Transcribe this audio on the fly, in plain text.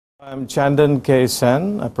I'm Chandan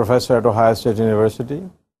Sen, a professor at Ohio State University.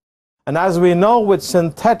 And as we know, with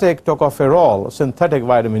synthetic tocopherol, synthetic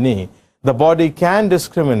vitamin E, the body can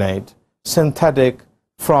discriminate synthetic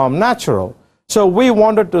from natural. So we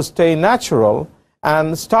wanted to stay natural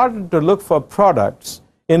and started to look for products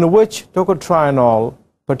in which tocotrienol,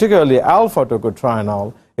 particularly alpha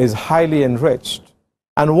tocotrienol, is highly enriched.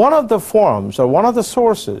 And one of the forms, or one of the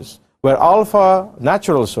sources, where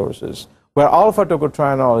natural sources, where alpha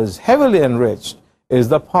tocotrienol is heavily enriched, is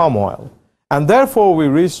the palm oil. And therefore, we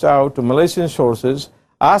reached out to Malaysian sources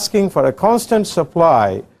asking for a constant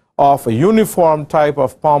supply of a uniform type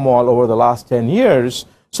of palm oil over the last 10 years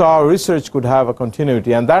so our research could have a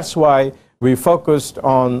continuity. And that's why we focused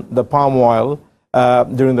on the palm oil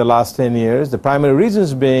during the last 10 years, the primary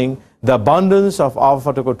reasons being the abundance of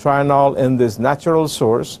alpha tocotrienol in this natural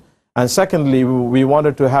source. And secondly, we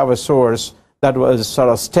wanted to have a source that was sort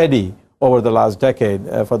of steady over the last decade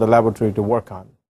for the laboratory to work on.